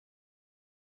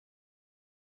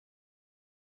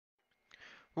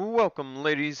Welcome,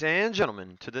 ladies and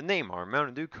gentlemen, to the NAMAR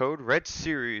Mountain Dew Code Red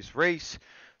Series Race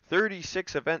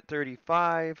 36, Event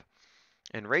 35,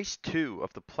 and Race 2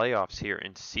 of the playoffs here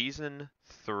in Season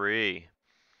 3.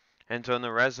 Anton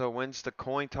Nereza wins the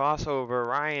coin toss over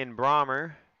Ryan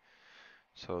Brommer.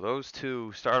 So those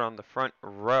two start on the front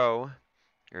row.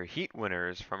 Your heat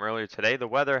winners from earlier today. The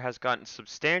weather has gotten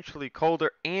substantially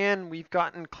colder, and we've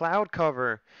gotten cloud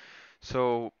cover.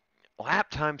 So lap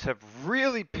times have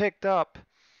really picked up.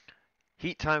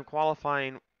 Heat time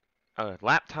qualifying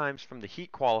lap times from the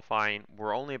heat qualifying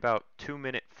were only about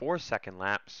 2-minute 4-second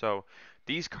laps. So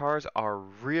these cars are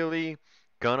really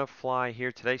gonna fly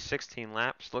here today. 16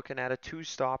 laps, looking at a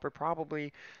two-stopper,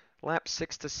 probably lap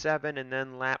 6 to 7 and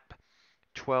then lap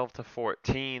 12 to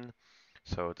 14.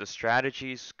 So the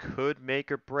strategies could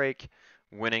make or break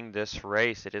winning this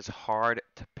race. It is hard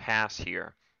to pass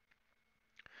here.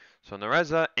 So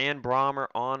Nereza and Brommer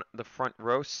on the front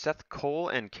row. Seth Cole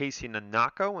and Casey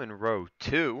Nanako in row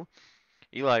 2.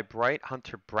 Eli Bright,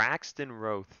 Hunter Braxton,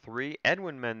 row 3.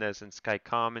 Edwin Mendez and Sky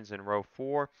Commons in row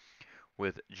 4.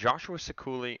 With Joshua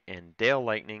Sekuli and Dale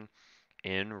Lightning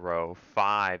in row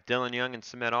 5. Dylan Young and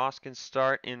Samet Oskin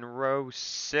start in row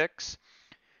 6.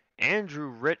 Andrew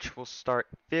Rich will start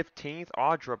 15th.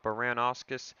 Audra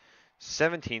Baranoskis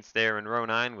 17th there in row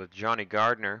 9 with Johnny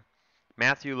Gardner.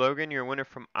 Matthew Logan, your winner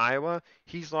from Iowa,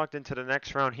 he's locked into the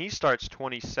next round. He starts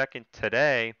 22nd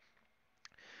today.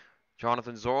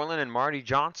 Jonathan Zorlin and Marty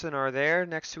Johnson are there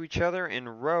next to each other in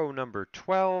row number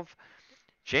 12.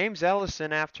 James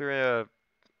Ellison, after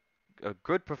a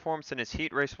good performance in his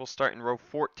heat race, will start in row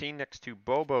 14 next to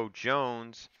Bobo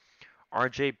Jones.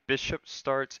 RJ Bishop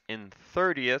starts in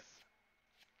 30th.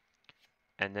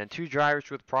 And then two drivers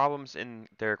with problems in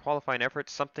their qualifying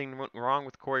efforts. Something went wrong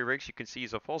with Corey Riggs. You can see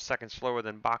he's a full second slower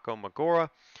than Baco Magora.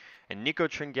 And Nico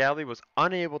Tringali was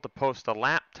unable to post a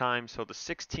lap time, so the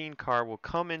 16 car will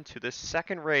come into this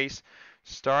second race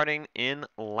starting in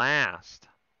last.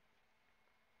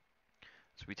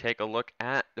 So we take a look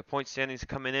at the point standings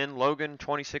coming in. Logan,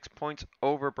 26 points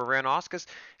over Baranoskis.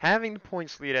 Having the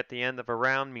points lead at the end of a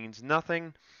round means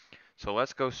nothing. So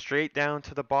let's go straight down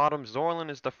to the bottom.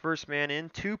 Zorlin is the first man in,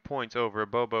 2 points over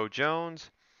Bobo Jones,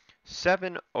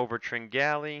 7 over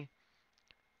Tringali,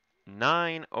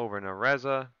 9 over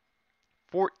Nereza,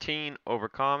 14 over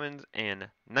Commons, and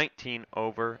 19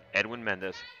 over Edwin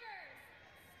Mendez.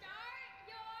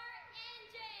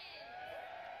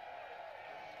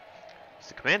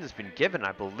 The command has been given.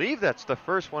 I believe that's the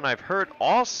first one I've heard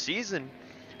all season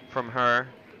from her.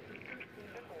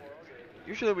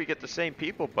 Usually we get the same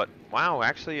people, but wow,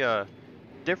 actually a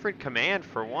different command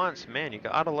for once. Man, you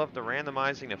gotta love the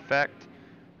randomizing effect.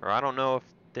 Or I don't know if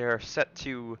they're set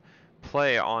to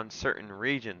play on certain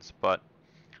regions, but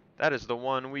that is the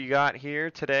one we got here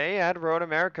today at Road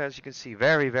America. As you can see,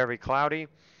 very, very cloudy.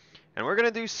 And we're gonna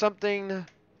do something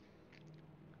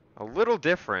a little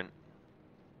different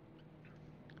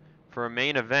for a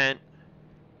main event.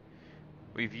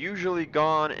 We've usually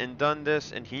gone and done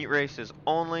this in heat races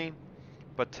only,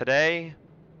 but today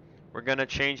we're gonna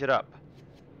change it up.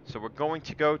 So we're going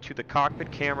to go to the cockpit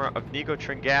camera of Nico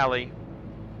Tringali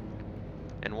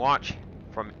and watch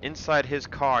from inside his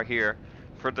car here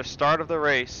for the start of the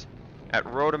race at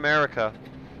Road America.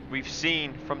 We've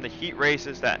seen from the heat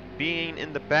races that being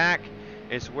in the back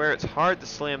is where it's hard to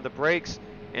slam the brakes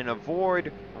and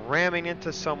avoid ramming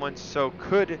into someone. So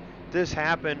could this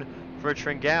happen for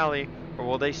Tringali, or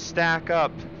will they stack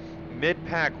up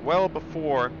mid-pack well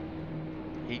before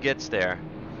he gets there?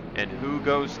 And who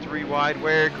goes 3 wide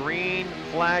where? Green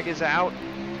flag is out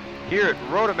here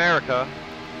at Road America.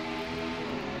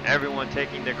 Everyone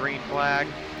taking the green flag.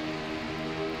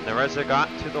 Nereza got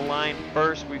to the line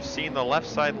first. We've seen the left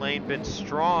side lane been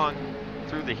strong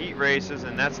through the heat races,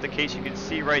 and that's the case. You can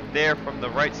see right there from the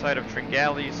right side of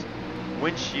Tringali's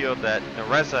windshield that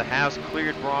Nereza has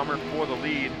cleared Brommer for the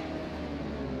lead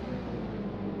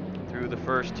through the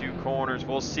first 2 corners.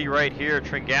 We'll see right here,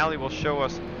 Tringali will show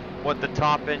us what the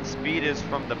top end speed is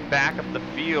from the back of the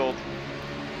field.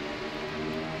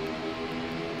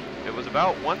 It was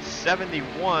about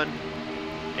 171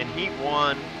 in heat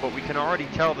 1, but we can already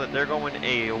tell that they're going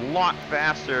a lot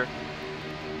faster.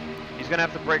 He's gonna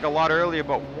have to brake a lot earlier,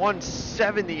 but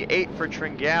 178 for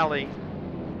Tringali.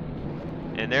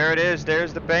 And there it is,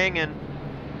 there's the banging.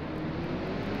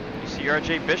 You see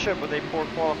RJ Bishop with a poor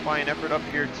qualifying effort up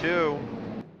here too.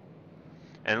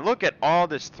 And look at all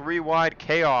this 3 wide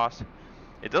chaos.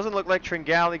 It doesn't look like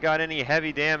Tringali got any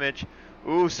heavy damage.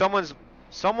 Ooh, someone's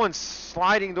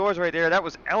sliding doors right there. That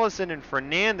was Ellison and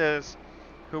Fernandez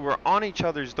who were on each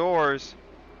other's doors.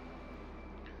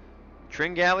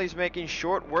 Tringale's making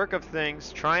short work of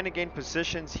things, trying to gain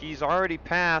positions. He's already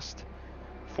passed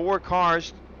 4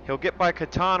 cars. He'll get by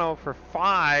Catano for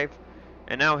 5,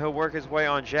 and now he'll work his way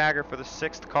on Jagger for the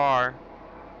 6th car.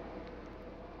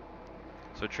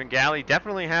 So Tringale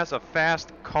definitely has a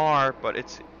fast car, but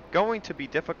it's going to be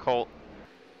difficult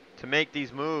to make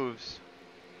these moves.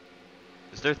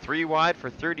 Is there 3 wide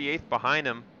for 38th behind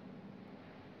him?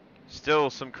 Still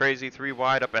some crazy 3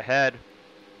 wide up ahead.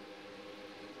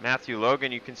 Matthew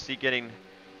Logan, you can see getting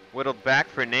whittled back.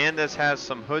 Fernandez has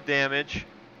some hood damage.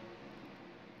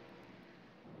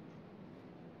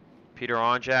 Peter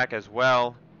Onjak as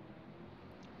well.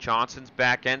 Johnson's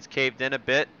back end's caved in a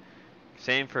bit.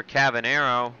 Same for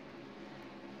Cavanero.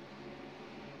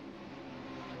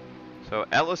 So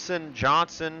Ellison,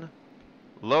 Johnson,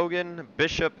 Logan,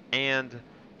 Bishop, and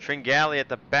Tringale at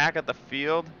the back of the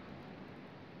field.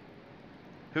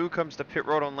 Who comes to pit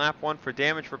road on lap 1 for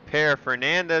damage repair?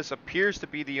 Fernandez appears to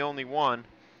be the only one,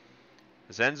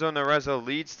 as Enzo Nareza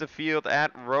leads the field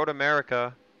at Road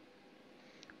America.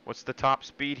 What's the top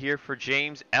speed here for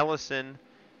James Ellison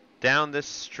down this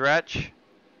stretch?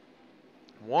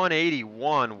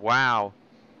 181, wow.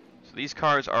 So these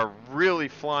cars are really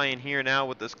flying here now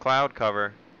with this cloud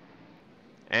cover.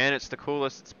 And it's the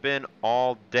coolest it's been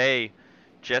all day.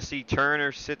 Jesse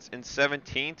Turner sits in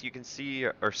 17th. You can see,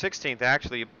 or 16th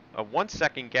actually, a 1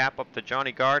 second gap up to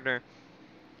Johnny Gardner.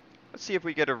 Let's see if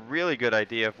we get a really good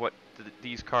idea of what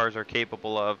these cars are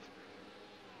capable of.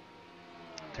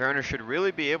 Turner should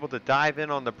really be able to dive in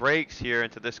on the brakes here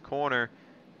into this corner.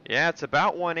 Yeah, it's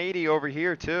about 180 over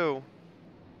here too.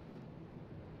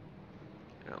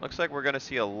 And it looks like we're going to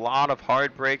see a lot of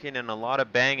hard braking and a lot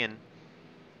of banging.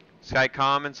 Sky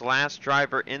Commons, last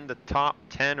driver in the top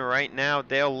 10 right now.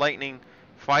 Dale Lightning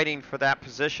fighting for that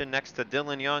position next to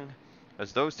Dylan Young,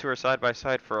 as those two are side by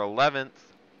side for 11th.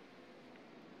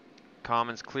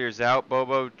 Commons clears out.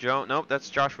 Bobo Jones, nope,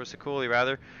 that's Joshua Sekuli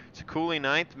rather. Sekuli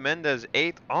 9th, Mendez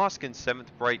 8th, Oskin 7th,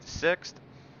 Bright 6th.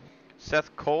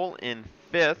 Seth Cole in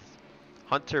 5th.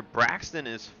 Hunter Braxton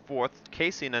is 4th.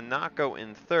 Casey Nanako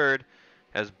in 3rd.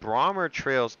 As Brommer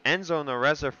trails Enzo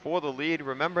Nareza for the lead.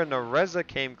 Remember, Nareza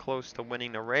came close to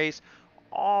winning the race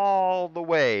all the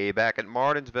way back at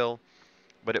Martinsville,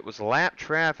 but it was lap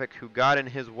traffic who got in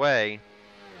his way,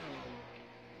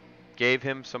 gave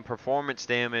him some performance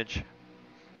damage,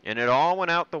 and it all went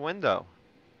out the window.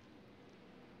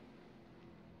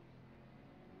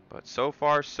 But so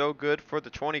far, so good for the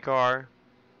 20 car.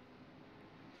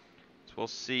 So we'll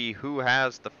see who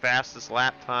has the fastest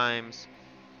lap times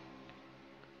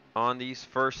on these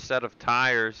first set of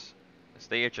tires, as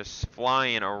they are just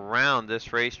flying around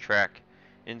this racetrack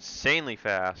insanely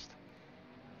fast.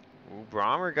 Ooh,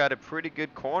 Brommer got a pretty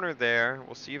good corner there.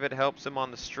 We'll see if it helps him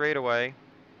on the straightaway.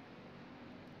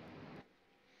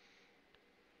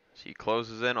 So he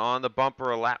closes in on the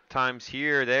bumper of lap times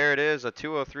here. There it is, a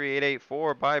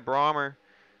 2:03.884 by Brommer.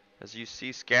 As you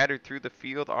see scattered through the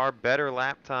field are better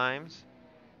lap times.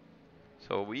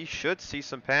 So we should see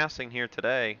some passing here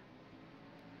today.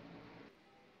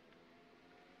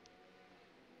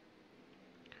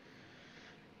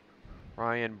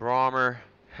 Ryan Brommer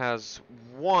has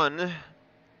won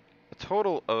a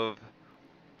total of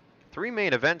 3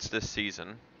 main events this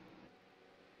season,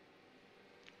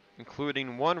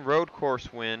 including 1 road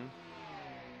course win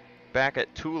back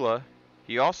at Tula.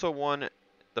 He also won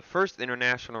the first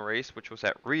international race, which was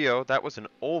at Rio. That was an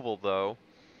oval though.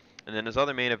 And then his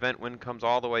other main event win comes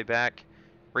all the way back,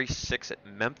 race 6 at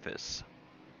Memphis.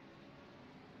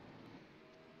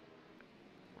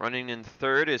 Running in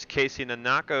 3rd is Casey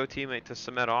Nanako, teammate to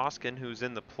Samet Oskin, who's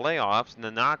in the playoffs.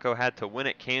 Nanako had to win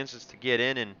at Kansas to get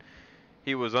in, and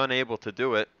he was unable to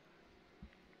do it.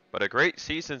 But a great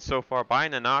season so far by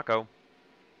Nanako.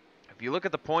 If you look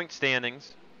at the point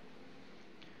standings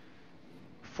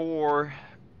for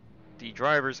the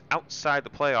drivers outside the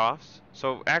playoffs,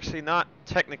 so actually not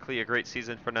technically a great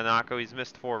season for Nanako. He's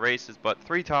missed 4 races, but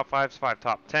 3 top 5s, 5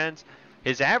 top 10s.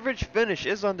 His average finish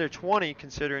is under 20,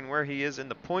 considering where he is in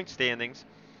the point standings.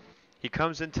 He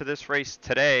comes into this race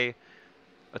today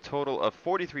a total of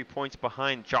 43 points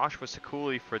behind Joshua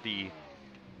Sekuli for the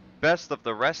best of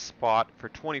the rest spot for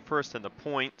 21st in the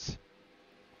points.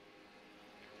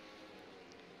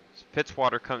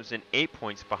 Fitzwater comes in 8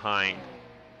 points behind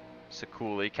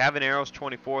Sekuli. Cavanero's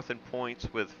 24th in points,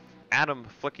 with Adam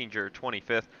Flickinger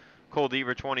 25th. Cole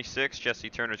Deaver 26th, Jesse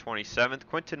Turner 27th,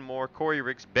 Quentin Moore, Corey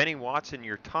Riggs, Benny Watson,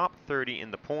 your top 30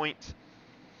 in the points.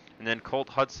 And then Colt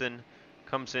Hudson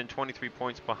comes in 23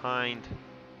 points behind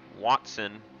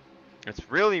Watson. It's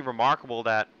really remarkable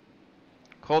that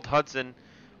Colt Hudson,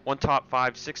 1 top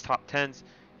 5, 6 top 10s,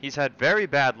 he's had very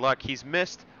bad luck. He's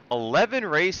missed 11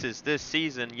 races this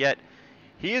season, yet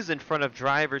he is in front of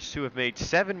drivers who have made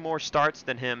 7 more starts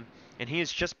than him, and he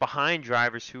is just behind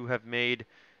drivers who have made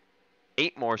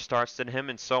 8 more starts than him,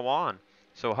 and so on.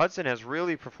 So Hudson has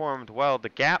really performed well. The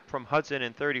gap from Hudson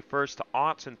in 31st to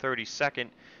Otts in 32nd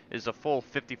is a full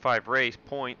 55 race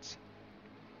points.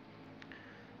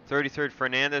 33rd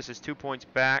Fernandez is 2 points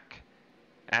back,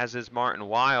 as is Martin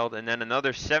Wild, and then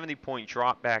another 70-point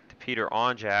drop back to Peter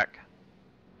Onjak.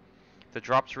 The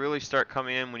drops really start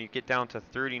coming in when you get down to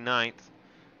 39th.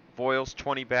 Voiles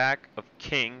 20 back of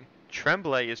King.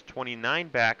 Tremblay is 29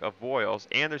 back of Voiles.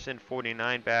 Anderson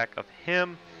 49 back of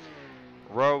him.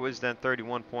 Rowe is then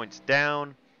 31 points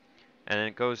down. And then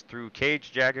it goes through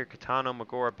Cage, Jagger, Catano,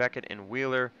 Magora, Beckett, and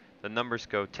Wheeler. The numbers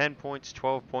go 10 points,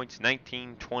 12 points,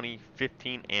 19, 20,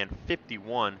 15, and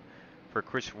 51 for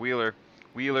Chris Wheeler.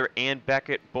 Wheeler and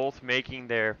Beckett both making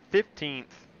their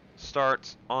 15th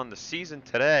starts on the season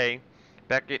today.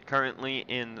 Beckett currently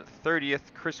in 30th,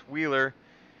 Chris Wheeler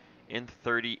in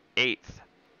 38th.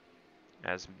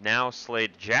 As now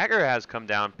Slade Jagger has come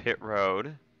down pit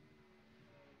road.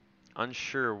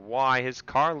 Unsure why. His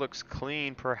car looks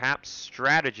clean, perhaps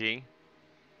strategy.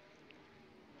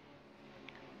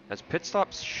 As pit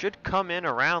stops should come in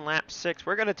around lap 6.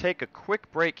 We're going to take a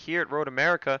quick break here at Road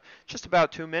America, just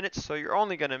about 2 minutes, so you're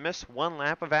only going to miss 1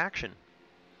 lap of action.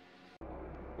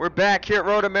 We're back here at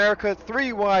Road America,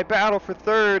 3 wide battle for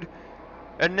third,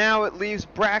 and now it leaves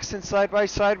Braxton side by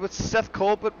side with Seth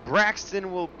Cole, but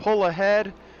Braxton will pull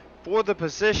ahead for the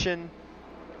position.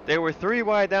 They were 3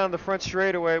 wide down the front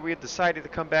straightaway. We had decided to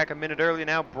come back a minute early.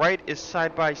 Now Bright is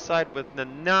side by side with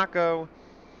Nanako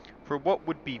for what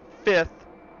would be 5th.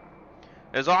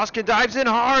 As Oskin dives in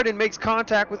hard and makes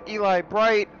contact with Eli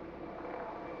Bright.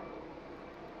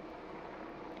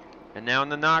 And now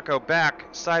Nanako back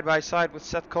side by side with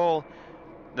Seth Cole.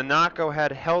 Nanako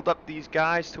had held up these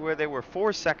guys to where they were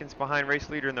 4 seconds behind race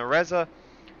leader Nareza.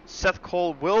 Seth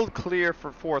Cole will clear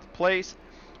for 4th place.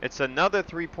 It's another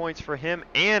 3 points for him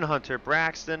and Hunter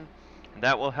Braxton. And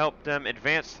that will help them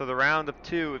advance to the round of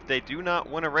 2 if they do not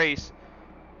win a race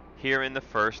here in the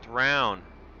first round.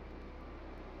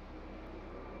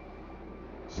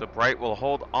 So Bright will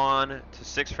hold on to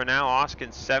 6th for now. Oskin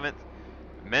 7th.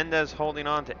 Mendez holding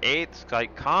on to 8th. Sky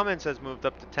Commons has moved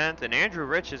up to 10th. And Andrew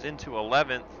Rich is into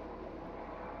 11th.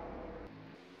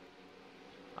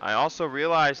 I also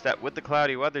realized that with the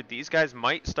cloudy weather, these guys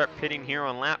might start pitting here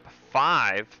on lap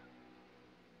 5.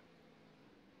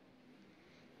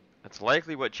 That's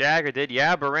likely what Jagger did.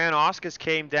 Yeah, Baran Oscus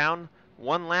came down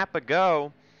 1 lap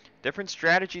ago. Different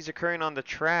strategies occurring on the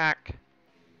track.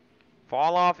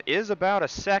 Fall off is about a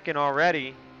second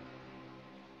already.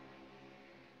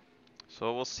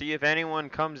 So we'll see if anyone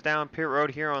comes down pit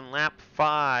road here on lap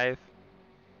 5.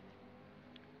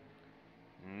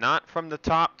 Not from the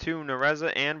top 2.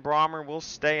 Nareza and Brommer will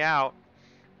stay out.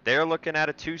 They're looking at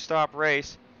a 2-stop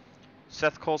race.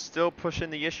 Seth Cole still pushing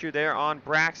the issue there on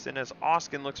Braxton as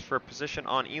Oskin looks for a position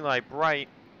on Eli Bright.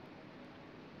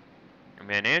 And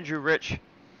man, Andrew Rich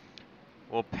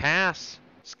will pass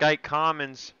Skyke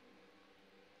Commons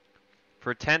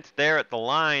for 10th there at the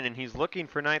line, and he's looking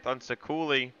for 9th on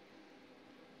Sekuli.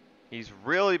 He's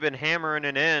really been hammering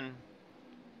it in.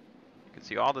 You can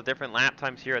see all the different lap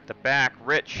times here at the back.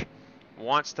 Rich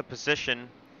wants to position.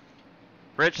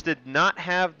 Rich did not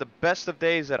have the best of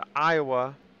days at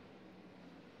Iowa.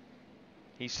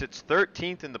 He sits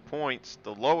 13th in the points,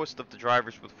 the lowest of the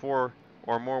drivers with 4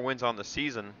 or more wins on the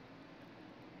season.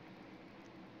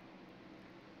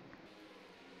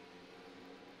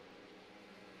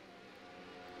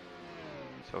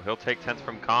 So he'll take 10th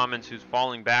from Commons, who's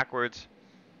falling backwards.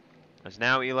 As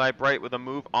now Eli Bright with a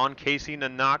move on Casey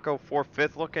Nanako for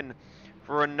 5th, looking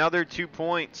for another 2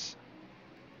 points.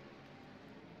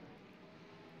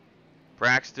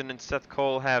 Braxton and Seth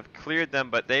Cole have cleared them,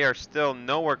 but they are still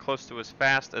nowhere close to as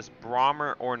fast as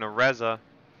Brommer or Nareza.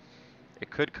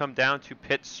 It could come down to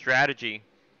pit strategy.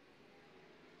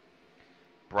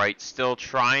 Bright still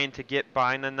trying to get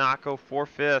by Nanako for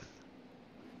 5th.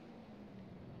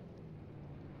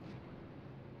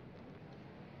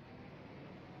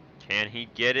 Can he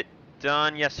get it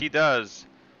done? Yes, he does.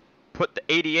 Put the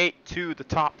 88 to the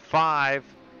top 5.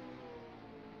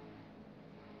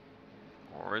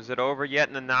 Or is it over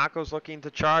yet? Nanako's looking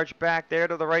to charge back there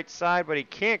to the right side, but he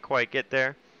can't quite get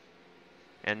there.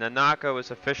 And Nanako is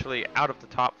officially out of the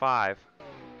top 5.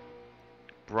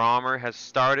 Brommer has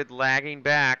started lagging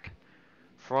back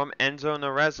from Enzo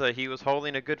Nareza. He was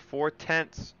holding a good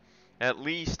 4/10 at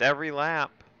least every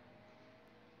lap.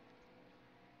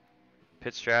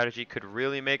 Pit strategy could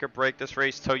really make or break this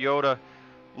race. Toyota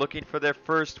looking for their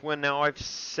first win. Now I've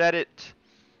said it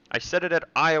I said it at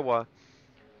Iowa.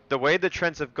 The way the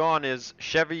trends have gone is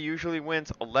Chevy usually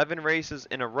wins 11 races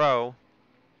in a row,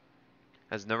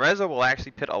 as Nareza will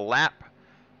actually pit a lap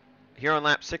here on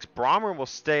lap 6. Brommer will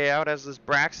stay out, as does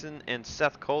Braxton and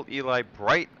Seth Colt. Eli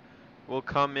Bright will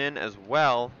come in as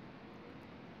well.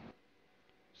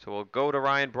 So we'll go to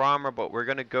Ryan Brommer, but we're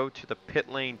going to go to the pit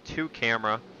lane 2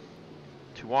 camera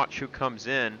to watch who comes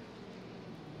in.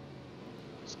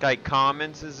 Sky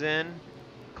Commons is in.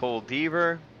 Cole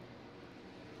Deaver.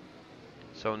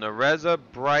 So Nareza,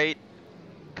 Bright,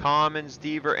 Commons,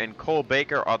 Deaver, and Cole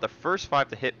Baker are the first 5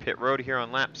 to hit pit road here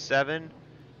on lap 7.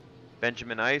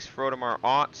 Benjamin Ice, Frodemar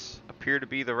Otts appear to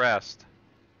be the rest.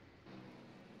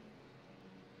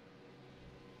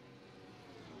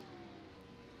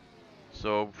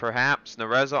 So perhaps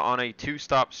Nareza on a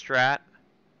 2-stop strat.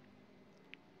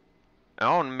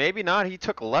 Oh, maybe not. He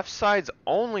took left sides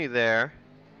only there.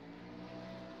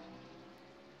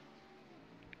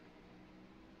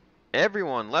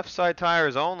 Everyone, left side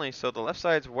tires only, so the left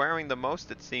side's wearing the most,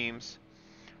 it seems.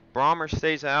 Brommer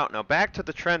stays out. Now back to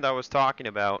the trend I was talking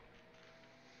about.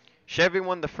 Chevy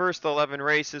won the first 11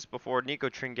 races before Nico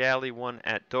Tringali won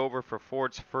at Dover for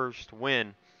Ford's first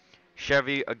win.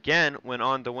 Chevy again went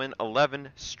on to win 11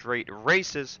 straight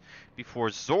races before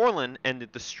Zorlin ended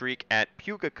the streak at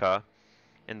Pugica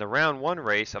in the round 1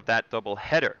 race of that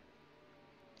doubleheader.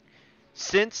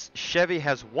 Since, Chevy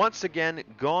has once again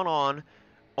gone on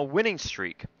a winning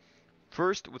streak.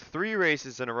 First with 3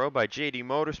 races in a row by JD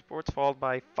Motorsports, followed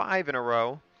by 5 in a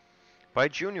row by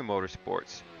Junior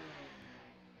Motorsports.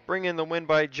 Bring in the win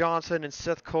by Johnson and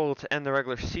Seth Cole to end the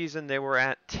regular season. They were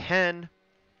at 10.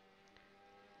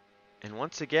 And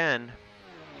once again,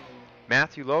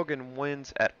 Matthew Logan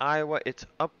wins at Iowa. It's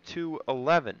up to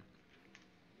 11.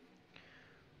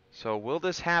 So will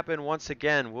this happen once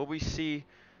again? Will we see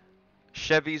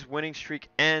Chevy's winning streak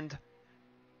end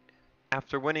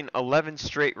after winning 11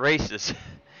 straight races?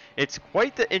 It's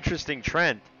quite the interesting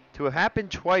trend. To have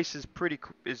happened twice is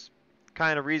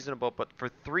kind of reasonable, but for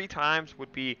 3 times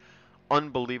would be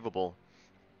unbelievable.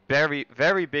 Very,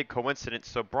 very big coincidence.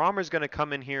 So Brommer's going to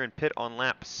come in here and pit on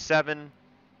lap 7.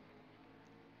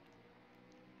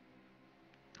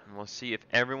 And we'll see if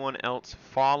everyone else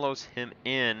follows him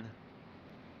in.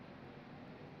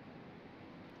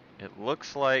 It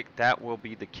looks like that will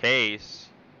be the case.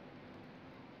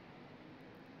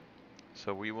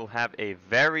 So we will have a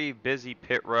very busy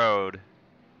pit road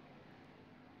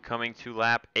coming to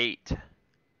lap 8.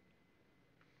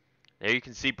 There you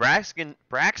can see Braxton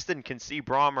can see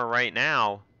Brommer right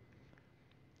now.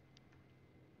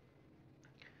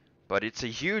 But it's a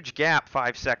huge gap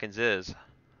 5 seconds is.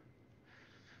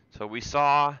 So we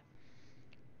saw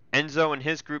Enzo and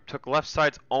his group took left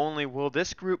sides only. Will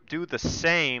this group do the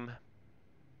same?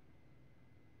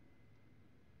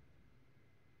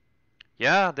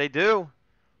 Yeah, they do.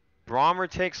 Brommer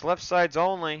takes left sides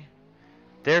only.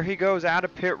 There he goes out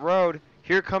of pit road.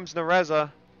 Here comes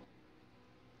Nareza.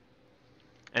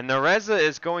 And Nareza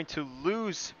is going to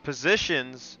lose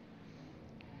positions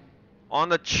on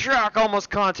the truck. Almost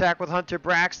contact with Hunter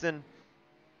Braxton.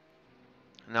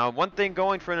 Now, one thing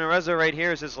going for Nareza right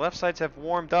here is his left sides have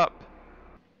warmed up.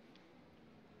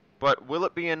 But will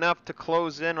it be enough to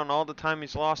close in on all the time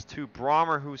he's lost to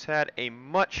Brommer, who's had a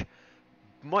much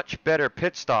better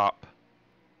pit stop?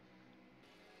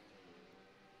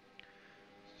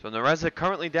 So Nareza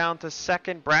currently down to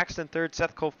 2nd, Braxton 3rd,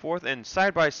 Seth Cole 4th, and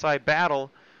side-by-side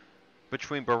battle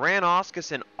between Baran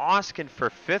Oskus and Oskin for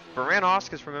 5th. Baran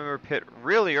Oskus, remember, pit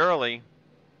really early.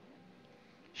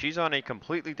 She's on a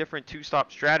completely different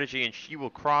 2-stop strategy, and she will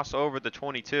cross over the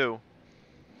 22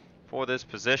 for this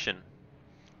position.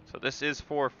 So this is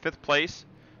for 5th place.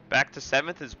 Back to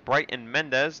 7th is Bright and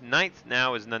Mendez. 9th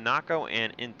now is Nanako,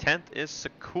 and in 10th is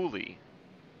Sakuli.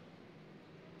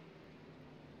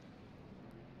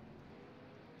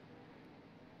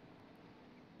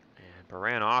 And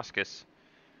Baran Oskus.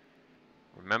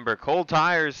 Remember, cold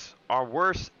tires are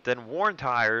worse than worn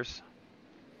tires.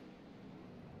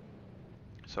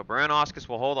 So Baran Oskus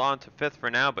will hold on to 5th for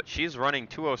now, but she's running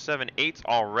 2:07.8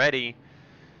 already.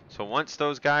 So once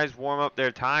those guys warm up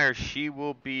their tires, she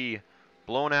will be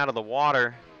blown out of the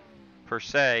water, per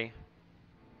se.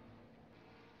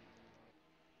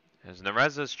 As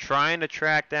Nareza's trying to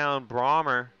track down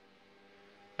Brommer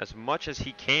as much as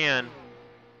he can.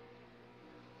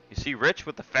 You see Rich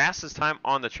with the fastest time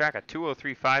on the track at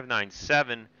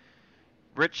 2:03.597.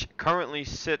 Rich currently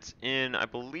sits in, I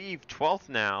believe, 12th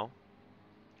now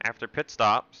after pit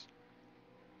stops.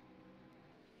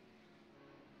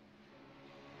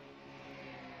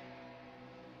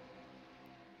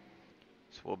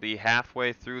 So we'll be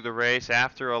halfway through the race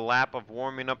after a lap of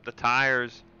warming up the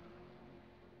tires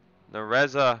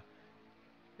Nareza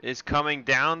is coming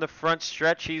down the front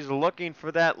stretch. He's looking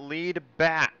for that lead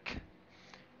back.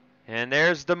 And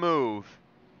there's the move.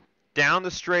 Down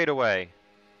the straightaway.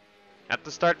 At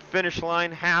the start-finish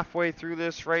line, halfway through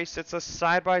this race, it's a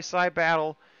side-by-side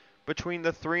battle between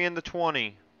the 3 and the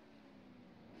 20.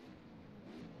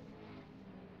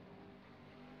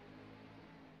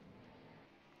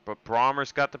 But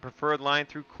Brommer's got the preferred line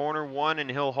through corner 1,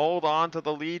 and he'll hold on to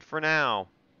the lead for now.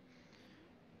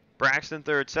 Braxton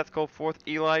 3rd, Seth Cole 4th,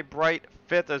 Eli Bright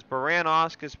 5th as Baran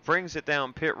Oscus brings it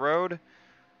down pit road.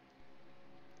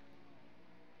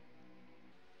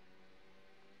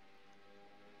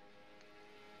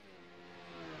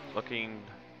 Looking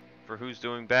for who's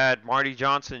doing bad. Marty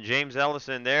Johnson, James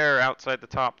Ellison there outside the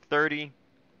top 30.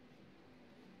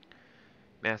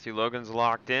 Matthew Logan's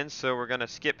locked in, so we're going to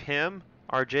skip him.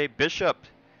 RJ Bishop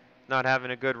not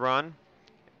having a good run.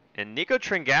 And Nico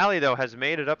Tringali, though, has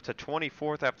made it up to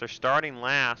 24th after starting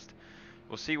last.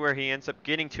 We'll see where he ends up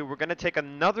getting to. We're going to take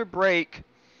another break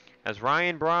as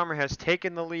Ryan Brommer has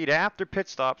taken the lead after pit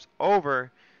stops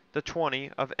over the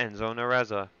 20 of Enzo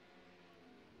Nareza.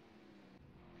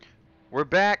 We're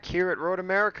back here at Road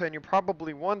America, and you're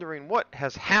probably wondering what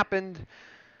has happened.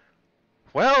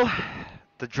 Well,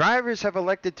 the drivers have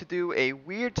elected to do a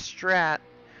weird strat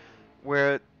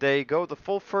where they go the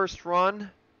full first run,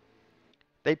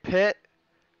 they pit,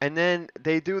 and then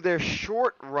they do their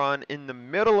short run in the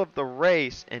middle of the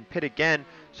race and pit again.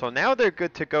 So now they're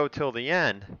good to go till the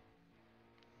end.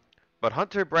 But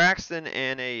Hunter Braxton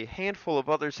and a handful of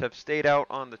others have stayed out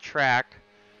on the track.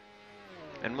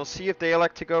 And we'll see if they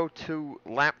elect to go to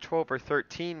lap 12 or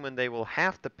 13 when they will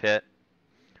have to pit,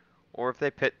 or if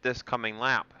they pit this coming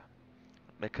lap.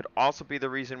 That could also be the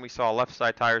reason we saw left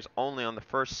side tires only on the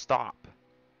first stop.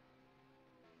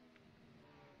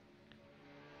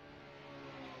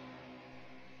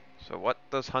 So what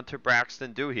does Hunter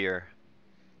Braxton do here?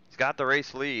 He's got the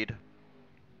race lead,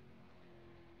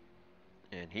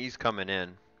 and he's coming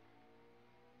in.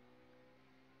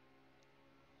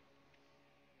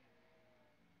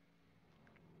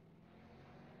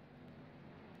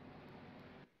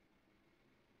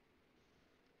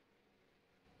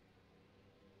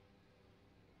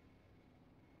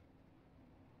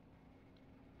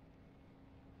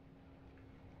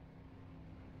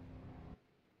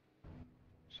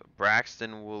 So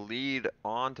Braxton will lead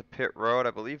on to pit road,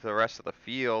 I believe the rest of the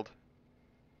field.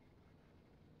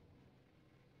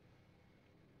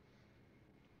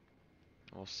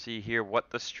 We'll see here what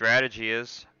the strategy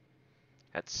is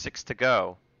at 6 to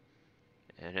go.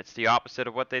 And it's the opposite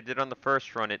of what they did on the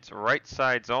first run. It's right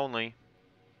sides only.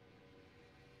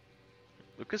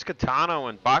 Lucas Catano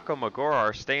and Baco Magora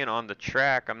are staying on the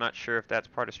track. I'm not sure if that's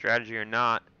part of strategy or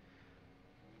not.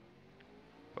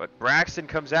 But Braxton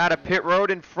comes out of pit road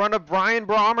in front of Brian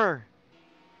Brommer.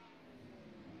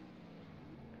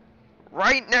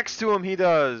 Right next to him he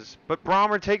does. But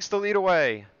Brommer takes the lead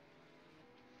away.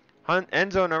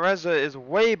 Enzo Nareza is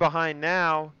way behind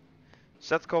now.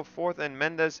 Seth Cole 4th and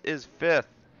Mendez is 5th.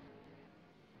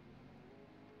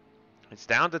 It's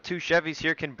down to 2 Chevys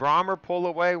here. Can Brommer pull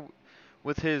away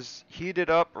with his heated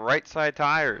up right side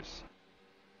tires?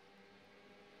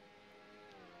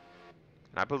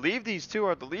 And I believe these two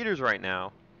are the leaders right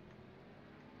now.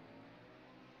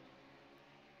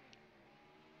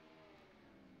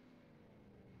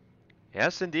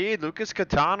 Yes, indeed. Lucas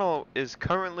Catano is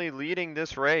currently leading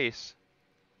this race.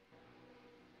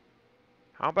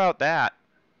 How about that?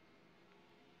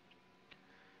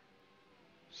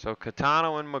 So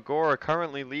Catano and Magora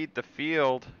currently lead the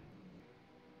field.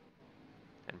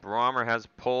 And Brommer has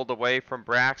pulled away from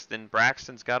Braxton.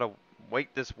 Braxton's got to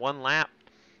wait this one lap,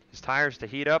 his tires to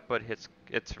heat up, but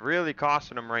it's really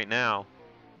costing him right now.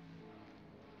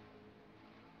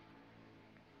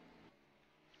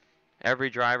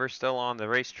 Every driver still on the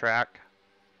racetrack.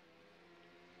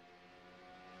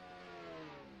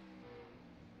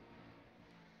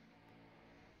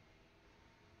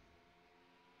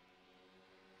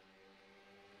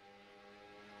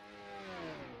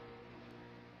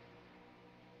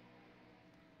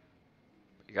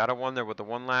 You gotta wonder with the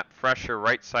 1 lap fresher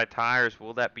right side tires,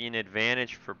 will that be an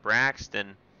advantage for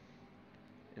Braxton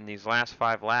in these last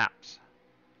 5 laps?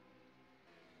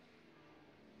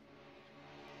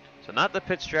 So not the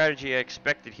pit strategy I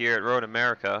expected here at Road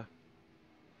America,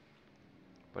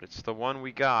 but it's the one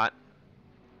we got.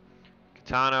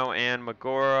 Catano and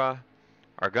Magora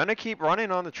are gonna keep running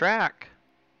on the track.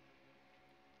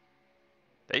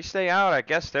 They stay out, I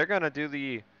guess they're gonna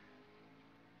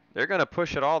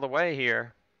push it all the way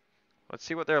here. Let's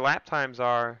see what their lap times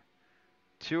are.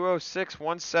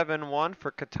 2:06.171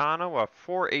 for Catano, a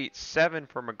 4:87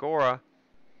 for Magora.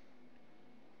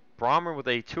 Brommer with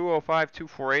a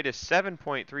 2:05.248 is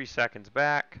 7.3 seconds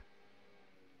back.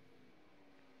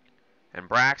 And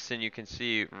Braxton, you can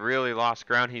see, really lost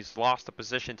ground. He's lost the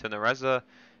position to Nareza,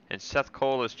 and Seth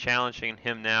Cole is challenging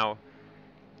him now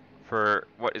for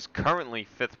what is currently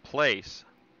 5th place.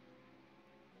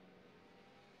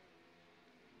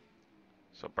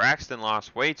 So Braxton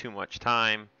lost way too much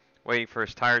time waiting for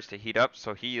his tires to heat up,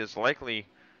 so he is likely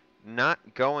not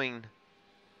going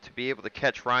to be able to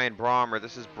catch Ryan Brommer.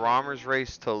 This is Brommer's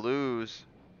race to lose.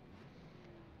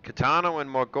 Catano and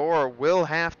Magora will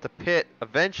have to pit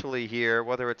eventually here,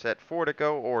 whether it's at 4 to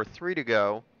go or 3 to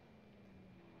go.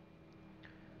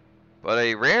 But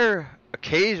a rare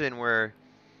occasion where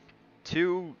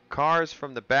 2 cars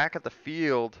from the back of the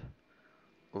field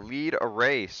lead a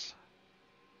race.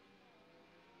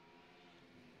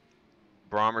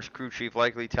 Brommer's crew chief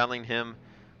likely telling him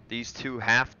these 2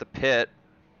 have to pit.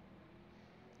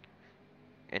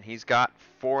 And he's got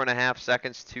 4.5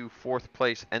 seconds to 4th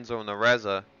place Enzo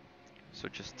Nareza. So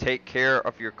just take care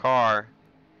of your car.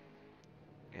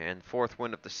 And 4th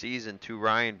win of the season to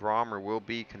Ryan Brommer will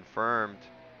be confirmed.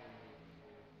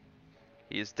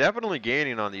 He is definitely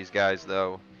gaining on these guys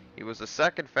though. He was a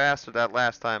second faster that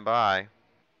last time by.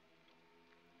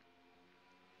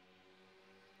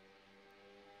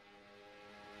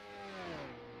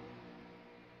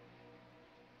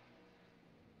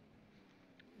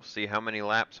 We'll see how many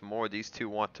laps more these 2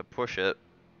 want to push it.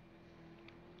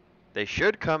 They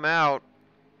should come out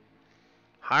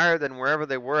higher than wherever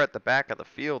they were at the back of the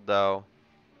field, though.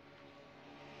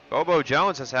 Bobo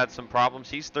Jones has had some problems.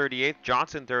 He's 38th,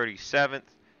 Johnson 37th,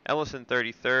 Ellison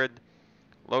 33rd,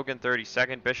 Logan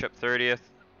 32nd, Bishop 30th,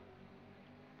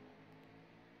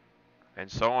 and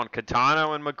so on.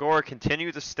 Catano and Magora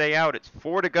continue to stay out. It's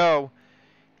 4 to go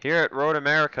here at Road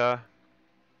America.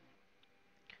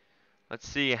 Let's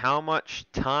see how much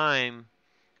time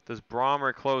does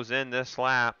Brommer close in this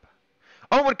lap.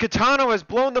 Oh, and Catano has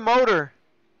blown the motor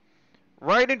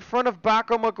right in front of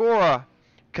Baco Magora.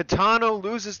 Catano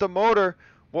loses the motor.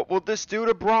 What will this do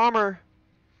to Brommer?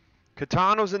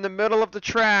 Catano's in the middle of the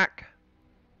track.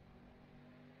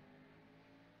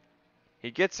 He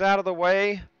gets out of the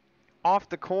way, off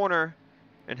the corner,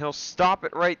 and he'll stop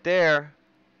it right there.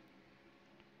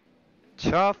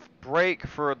 Tough break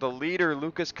for the leader,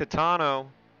 Lucas Catano.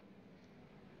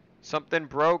 Something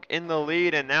broke in the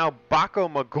lead, and now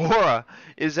Baco Magora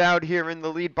is out here in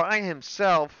the lead by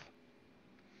himself.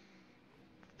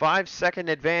 5-second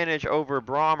advantage over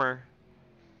Brommer.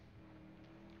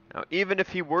 Now, even if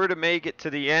he were to make it to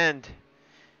the end,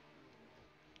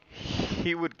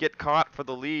 he would get caught for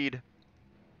the lead.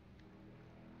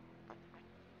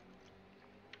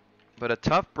 But a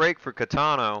tough break for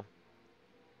Catano.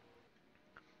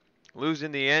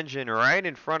 Losing the engine right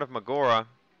in front of Magora.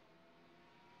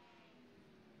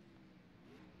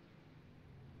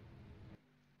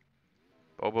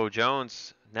 Bobo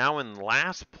Jones now in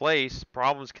last place.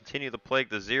 Problems continue to plague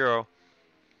the Zero.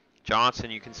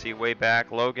 Johnson, you can see way back.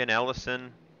 Logan,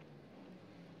 Ellison,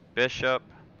 Bishop.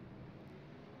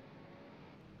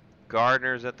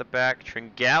 Gardner's at the back.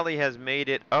 Tringali has made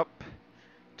it up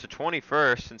to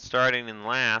 21st and starting in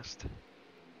last.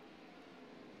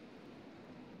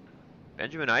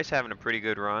 Benjamin Ice having a pretty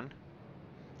good run.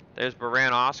 There's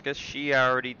Baran Oscus. She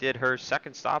already did her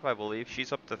second stop, I believe.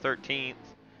 She's up to 13th.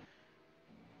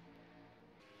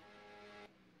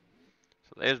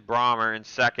 So there's Brommer in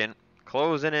second.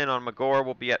 Closing in on Magora.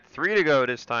 Will be at 3 to go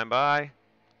this time by.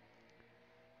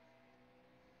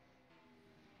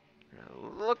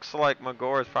 It looks like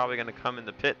Magora is probably going to come in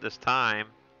the pit this time.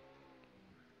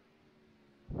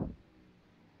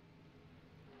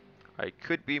 I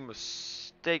could be mistaken.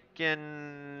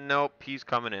 Nope, he's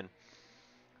coming in.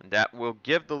 And that will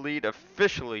give the lead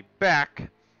officially back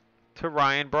to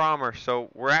Ryan Brommer. So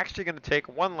we're actually going to take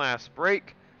one last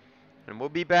break. And we'll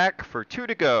be back for 2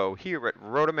 to go here at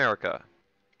Road America.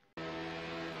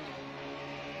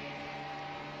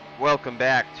 Welcome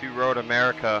back to Road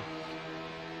America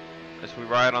as we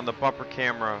ride on the bumper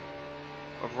camera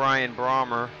of Ryan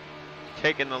Brommer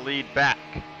taking the lead back.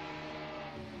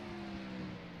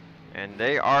 And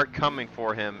they are coming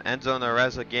for him. Enzo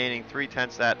Nareza gaining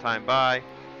 3/10 that time by.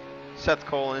 Seth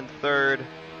Cole in third.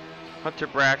 Hunter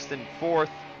Braxton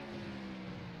fourth.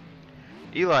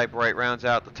 Eli Bright rounds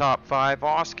out the top 5.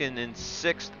 Oskin in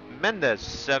 6th. Mendez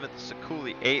 7th.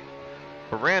 Sakuli 8th.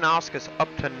 Baran Oscus up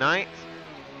to 9th.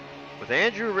 With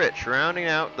Andrew Rich rounding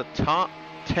out the top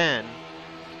 10.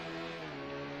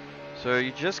 So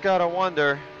you just gotta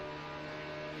wonder,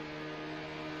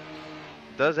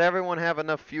 does everyone have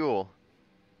enough fuel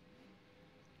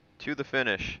to the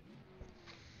finish?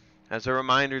 As a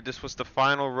reminder, this was the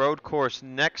final road course.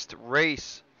 Next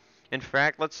race. In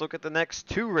fact, let's look at the next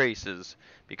 2 races,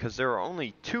 because there are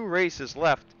only 2 races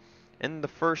left in the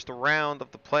first round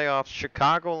of the playoffs.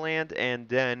 Chicagoland and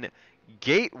then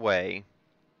Gateway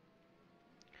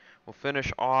will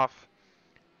finish off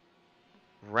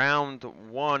round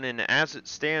 1. And as it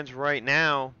stands right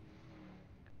now,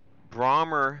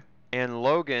 Brommer and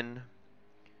Logan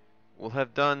will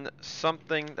have done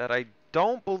something that I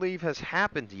don't believe has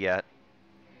happened yet.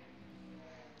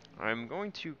 I'm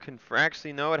going to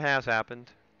actually, no, it has happened.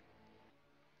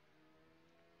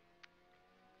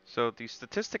 So the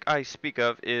statistic I speak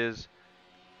of is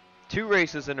 2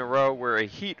 races in a row where a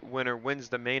heat winner wins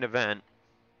the main event.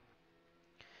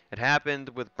 It happened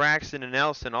with Braxton and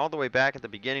Nelson all the way back at the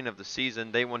beginning of the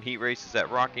season. They won heat races at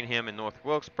Rockingham and North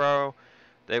Wilkesboro.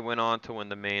 They went on to win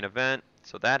the main event.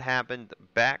 So that happened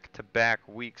back-to-back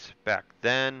weeks back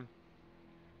then.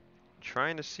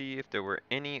 Trying to see if there were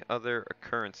any other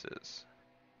occurrences.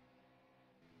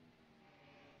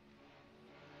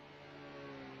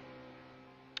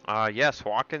 Yes,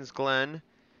 Watkins Glen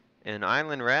and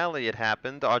Island Rally it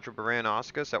happened. Audra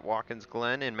Baran-Oscus at Watkins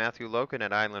Glen and Matthew Logan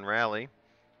at Island Rally.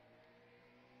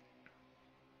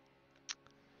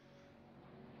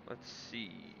 Let's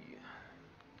see.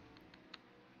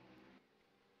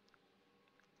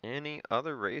 Any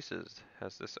other races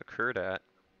has this occurred at?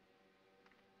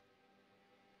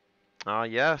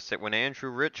 Yes, when Andrew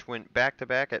Rich went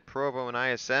back-to-back at Provo and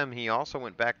ISM, he also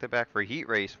went back-to-back for heat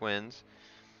race wins.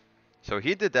 So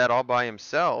he did that all by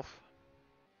himself.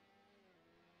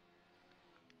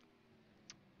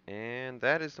 And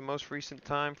that is the most recent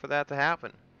time for that to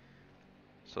happen.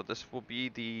 So this will be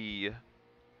the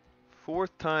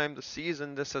 4th time this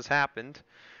season this has happened,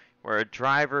 where a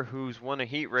driver who's won a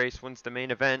heat race wins the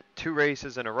main event 2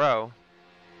 races in a row.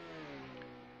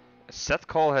 Seth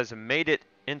Cole has made it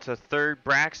into 3rd,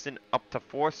 Braxton up to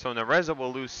 4th, so Nareza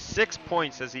will lose 6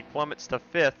 points as he plummets to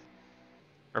 5th,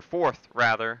 or 4th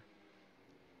rather.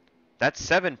 That's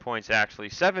 7 points actually,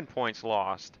 7 points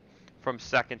lost from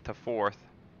 2nd to 4th.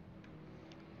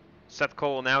 Seth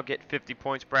Cole will now get 50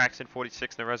 points, Braxton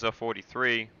 46, Nareza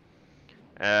 43.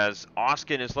 As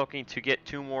Oskin is looking to get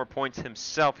 2 more points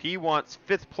himself. He wants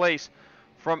 5th place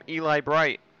from Eli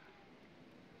Bright.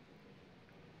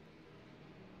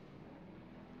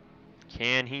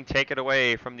 Can he take it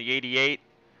away from the 88?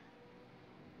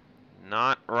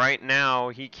 Not right now.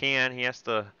 He can. He has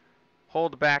to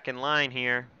hold back in line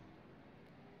here.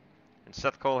 And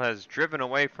Seth Cole has driven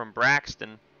away from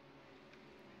Braxton.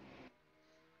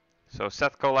 So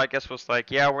Seth Cole, I guess, was like,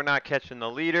 yeah, we're not catching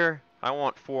the leader. I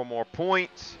want 4 more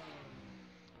points.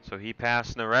 So he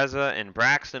passed Nareza, and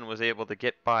Braxton was able to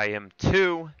get by him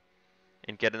 2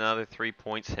 and get another 3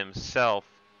 points himself.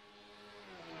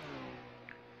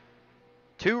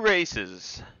 2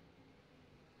 races,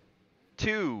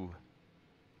 2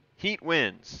 heat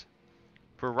wins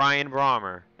for Ryan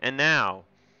Brommer. And now,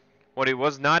 what he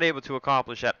was not able to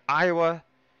accomplish at Iowa,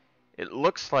 it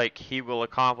looks like he will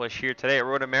accomplish here today at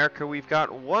Road America. We've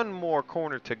got 1 more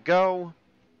corner to go.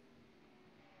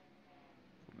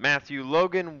 Matthew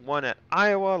Logan won at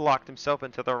Iowa, locked himself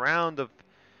into the round of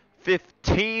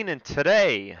 15, and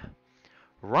today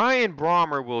Ryan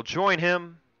Brommer will join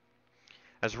him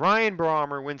as Ryan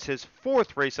Brommer wins his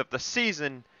 4th race of the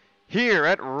season here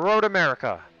at Road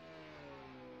America.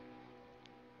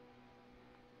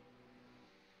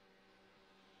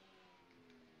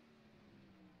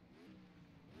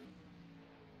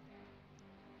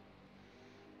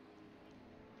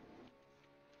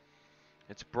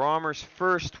 It's Brommer's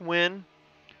 1st win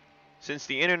since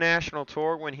the International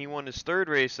Tour when he won his 3rd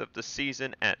race of the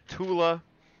season at Tula.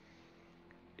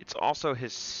 It's also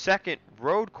his 2nd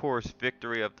road course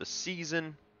victory of the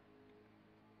season.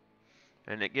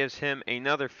 And it gives him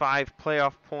another 5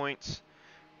 playoff points,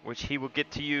 which he will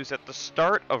get to use at the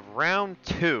start of round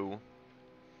 2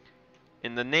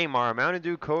 in the NAMAR Mountain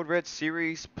Dew Code Red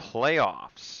Series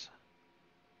playoffs.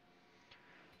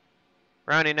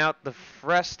 Rounding out the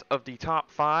rest of the top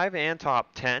 5 and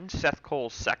top 10, Seth Cole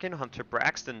 2nd, Hunter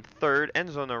Braxton 3rd,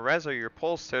 Enzo Nareza, your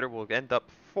pole sitter, will end up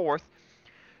 4th.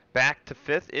 Back to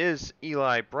 5th is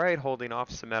Eli Bright, holding off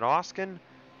Samet Oskin.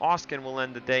 Oskin will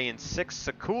end the day in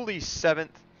 6th. Sakuli 7th,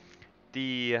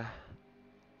 the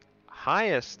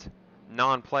highest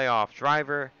non-playoff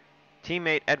driver.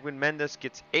 Teammate Edwin Mendes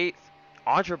gets 8th.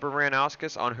 Audra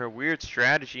Baran-Oscus on her weird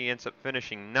strategy ends up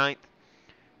finishing 9th.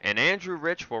 And Andrew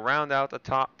Rich will round out the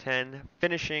top 10,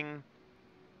 finishing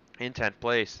in 10th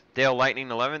place. Dale Lightning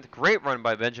 11th. Great run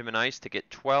by Benjamin Ice to get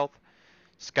 12th.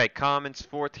 Sky Commons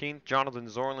 14th. Jonathan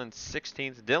Zorland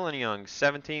 16th. Dylan Young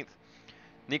 17th.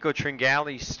 Nico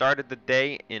Tringali started the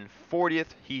day in 40th.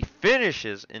 He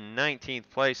finishes in 19th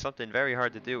place, something very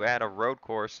hard to do at a road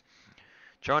course.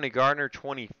 Johnny Gardner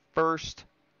 21st,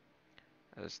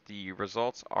 as the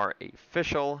results are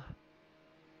official.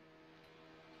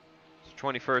 So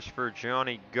 21st for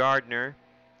Johnny Gardner.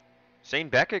 Zane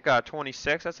Beckett got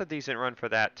 26. That's a decent run for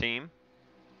that team.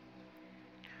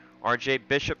 RJ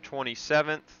Bishop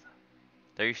 27th.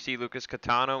 There you see Lucas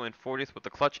Catano in 40th with the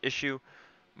clutch issue.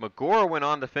 Magora went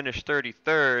on to finish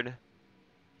 33rd.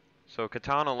 So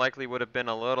Catano likely would have been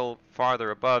a little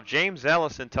farther above. James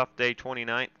Ellison, tough day,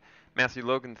 29th. Matthew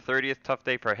Logan, 30th, tough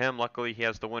day for him. Luckily, he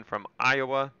has the win from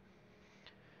Iowa.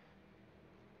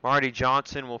 Marty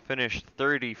Johnson will finish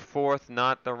 34th,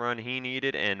 not the run he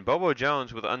needed. And Bobo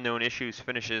Jones, with unknown issues,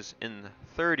 finishes in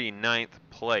 39th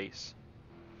place.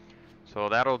 So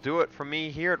that'll do it for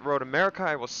me here at Road America.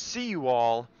 I will see you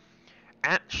all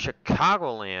at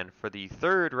Chicagoland for the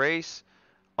third race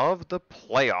of the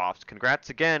playoffs. Congrats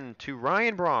again to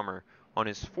Ryan Brommer on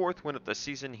his 4th win of the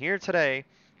season here today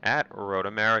at Road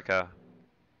America.